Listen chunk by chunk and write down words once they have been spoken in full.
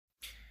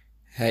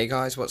Hey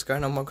guys, what's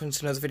going on? Welcome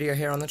to another video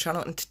here on the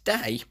channel, and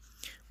today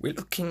we're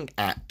looking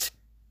at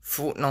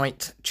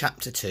Fortnite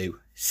Chapter 2,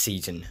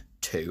 Season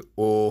 2,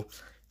 or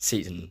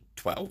Season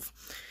 12.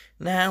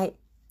 Now,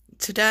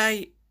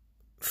 today,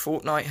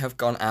 Fortnite have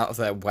gone out of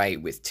their way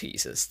with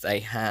teasers.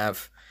 They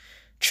have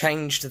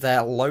changed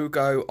their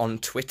logo on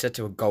Twitter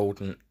to a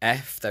golden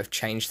F. They've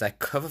changed their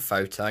cover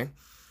photo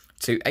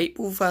to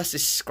 8-Ball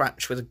versus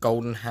Scratch with a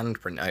golden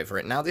handprint over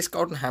it. Now, this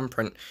golden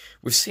handprint,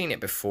 we've seen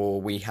it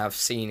before. We have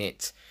seen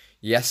it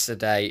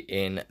yesterday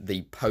in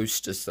the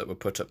posters that were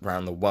put up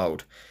around the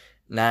world.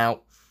 Now,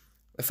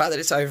 the fact that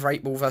it's over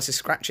 8-Ball versus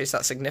Scratch, is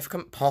that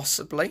significant?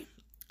 Possibly.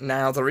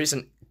 Now, there is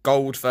a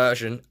gold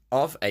version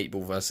of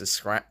 8-Ball versus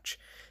Scratch,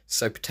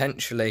 so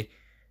potentially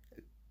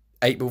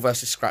 8-Ball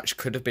versus Scratch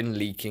could have been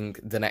leaking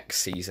the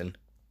next season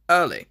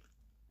early.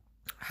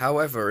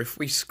 However, if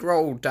we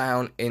scroll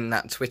down in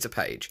that Twitter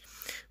page,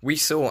 we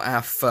saw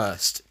our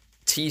first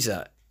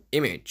teaser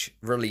image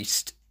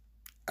released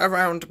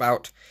around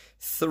about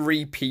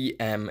 3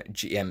 PM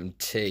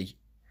GMT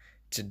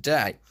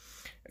today,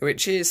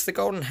 which is the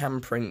golden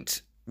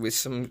handprint with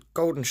some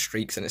golden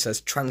streaks, and it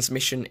says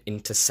transmission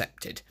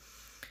intercepted,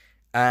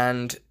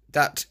 and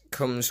that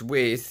comes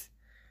with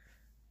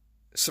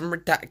some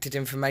redacted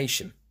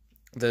information.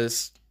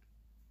 There's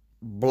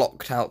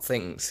blocked out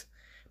things,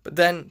 but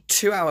then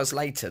 2 hours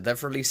later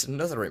they've released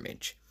another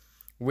image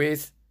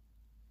with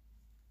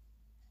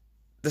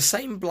the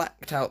same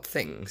blacked out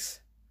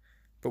things,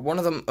 but one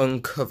of them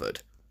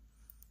uncovered.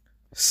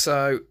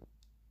 So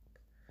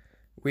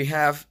we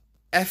have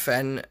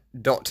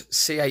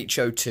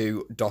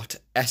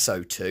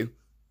fn.cho2.so2.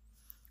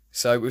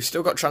 So we've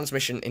still got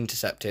transmission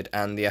intercepted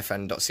and the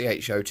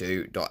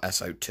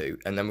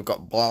fn.cho2.so2, and then we've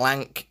got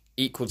blank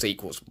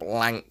equals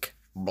blank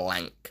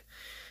blank.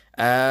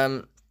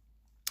 So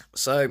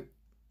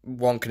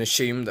one can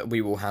assume that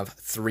we will have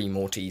 3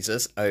 more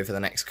teasers over the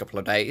next couple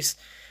of days.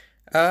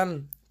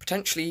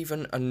 Potentially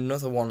even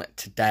another one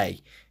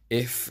today.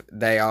 If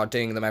they are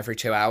doing them every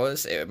 2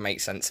 hours, it would make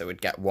sense it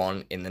would get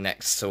one in the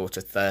next sort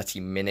of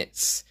 30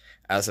 minutes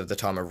as of the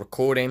time of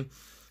recording,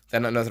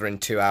 then another in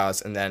 2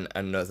 hours, and then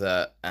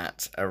another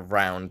at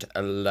around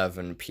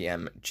 11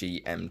 PM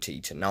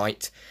GMT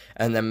tonight.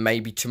 And then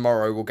maybe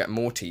tomorrow we'll get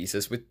more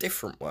teasers with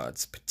different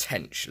words,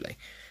 potentially.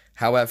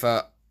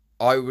 However,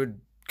 I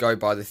would go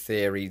by the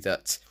theory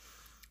that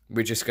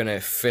we're just going to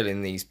fill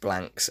in these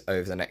blanks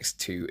over the next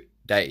 2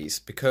 days,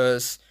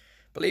 because,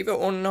 believe it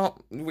or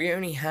not, we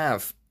only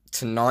have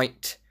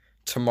tonight,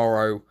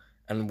 tomorrow,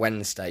 and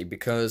Wednesday,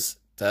 because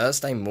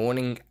Thursday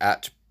morning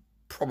at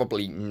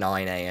probably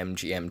 9 AM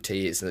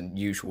GMT is the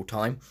usual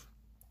time,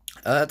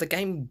 the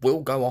game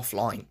will go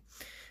offline,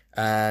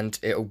 and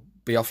it'll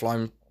be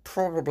offline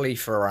probably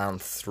for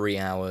around 3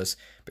 hours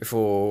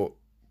before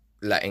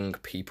letting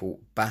people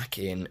back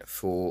in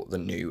for the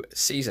new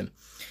season.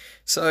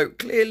 So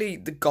clearly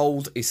the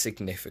gold is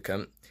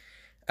significant.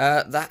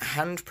 That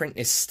handprint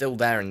is still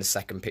there in the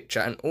second picture,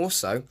 and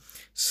also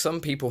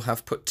some people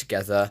have put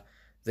together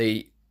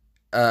the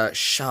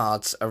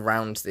shards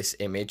around this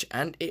image,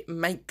 and it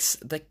makes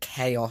the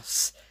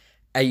Chaos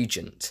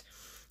Agent.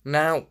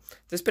 Now,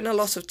 there's been a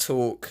lot of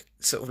talk,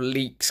 sort of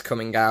leaks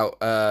coming out,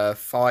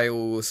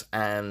 files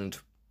and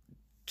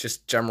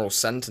just general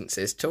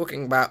sentences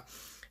talking about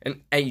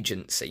an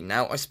agency.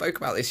 Now, I spoke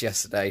about this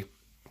yesterday,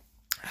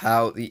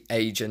 how the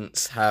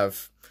agents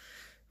have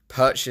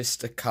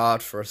purchased a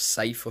card for a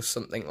safe or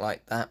something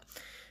like that.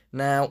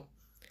 Now,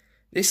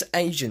 this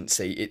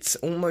agency, it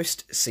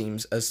almost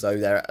seems as though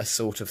they're a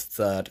sort of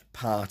third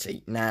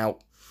party. Now,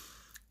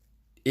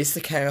 is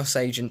the Chaos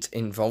Agent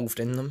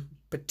involved in them?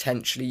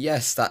 Potentially,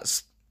 yes,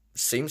 that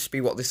seems to be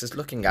what this is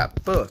looking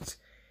at. But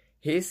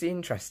here's the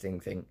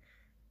interesting thing.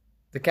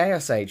 The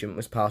Chaos Agent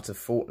was part of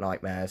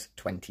Fortnite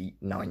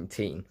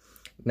 2019.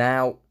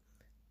 Now,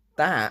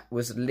 that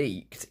was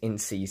leaked in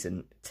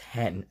Season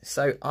 10.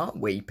 So aren't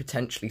we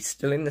potentially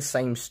still in the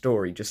same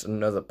story, just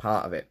another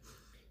part of it?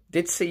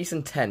 Did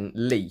Season 10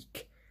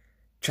 leak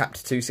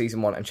Chapter 2 Season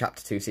 1 and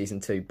Chapter 2 Season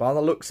 2? By the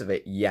looks of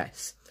it,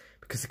 yes.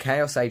 Because the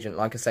Chaos Agent,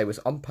 like I say, was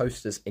on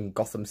posters in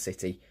Gotham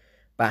City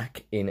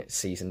back in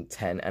Season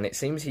 10. And it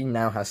seems he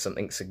now has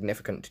something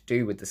significant to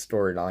do with the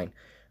storyline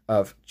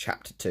of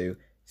Chapter 2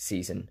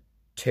 Season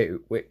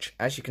 2. Which,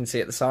 as you can see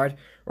at the side,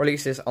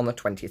 releases on the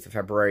 20th of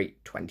February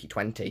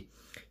 2020.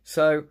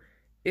 So,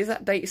 is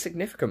that date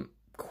significant?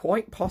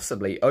 Quite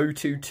possibly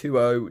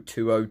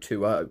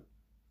 02202020.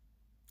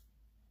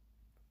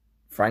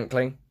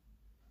 Frankly,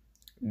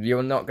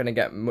 you're not going to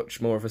get much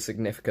more of a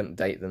significant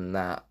date than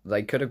that.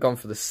 They could have gone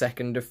for the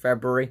 2nd of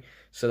February,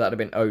 so that would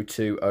have been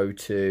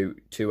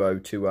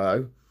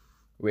 02022020,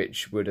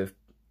 which would have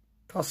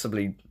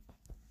possibly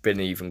been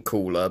even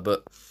cooler,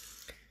 but,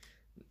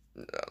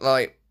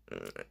 like,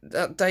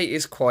 that date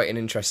is quite an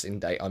interesting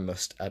date, I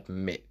must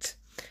admit.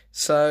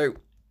 So,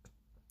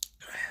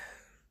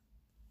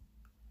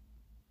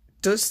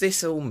 does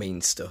this all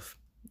mean stuff?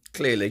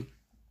 Clearly,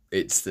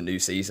 it's the new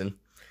season.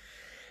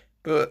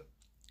 But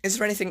is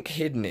there anything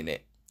hidden in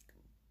it?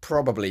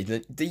 Probably.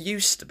 There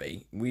used to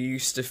be. We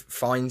used to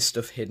find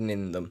stuff hidden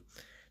in them.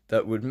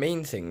 that would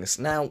mean things.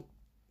 Now,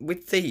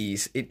 with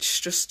these, it's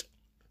just...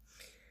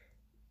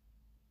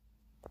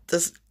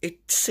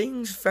 it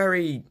seems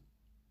very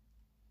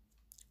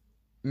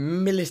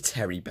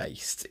military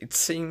based. It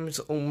seems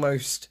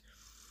almost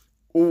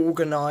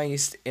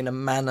organised in a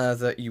manner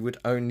that you would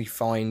only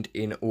find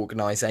in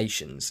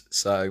organisations.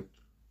 So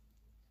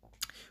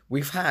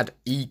we've had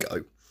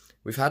ego,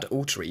 we've had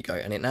alter ego,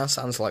 and it now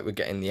sounds like we're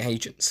getting the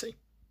agency.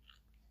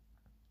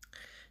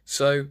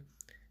 So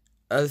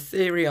a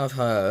theory I've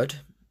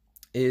heard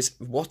is,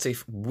 what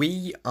if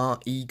we are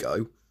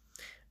ego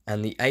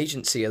and the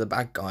agency are the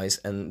bad guys,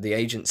 and the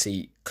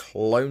agency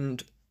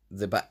cloned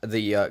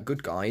the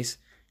good guys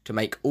to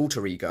make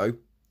alter ego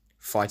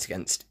fight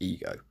against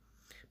ego.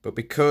 But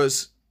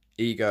because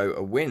ego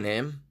are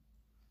winning,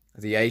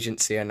 the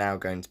agency are now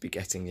going to be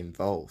getting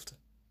involved.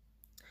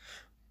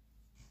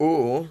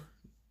 Or,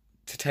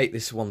 to take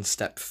this one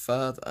step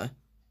further,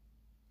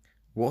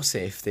 what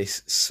if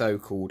this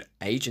so-called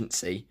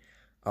agency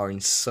are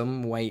in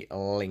some way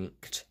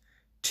linked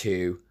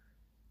to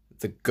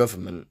the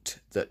government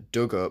that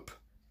dug up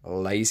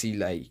Lazy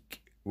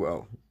Lake,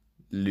 well,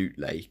 Loot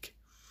Lake,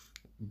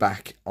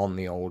 back on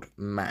the old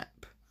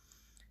map?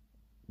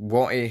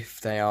 What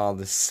if they are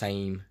the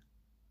same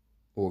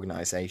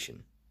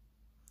organisation?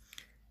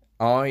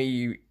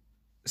 I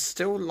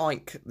still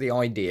like the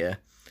idea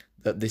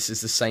that this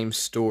is the same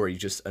story,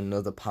 just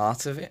another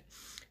part of it,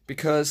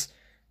 because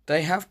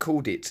they have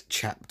called it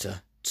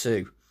Chapter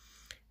 2,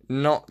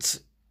 not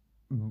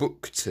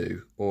Book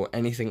 2 or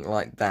anything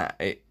like that.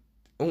 It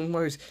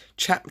almost,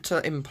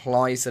 chapter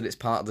implies that it's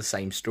part of the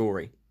same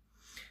story.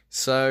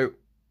 So,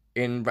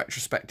 in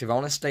retrospective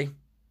honesty,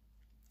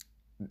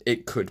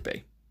 it could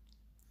be.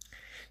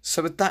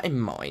 So with that in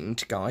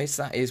mind, guys,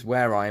 that is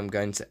where I am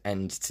going to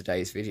end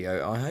today's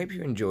video. I hope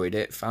you enjoyed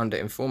it, found it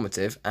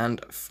informative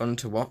and fun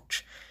to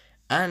watch,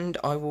 and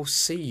I will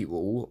see you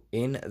all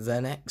in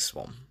the next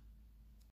one.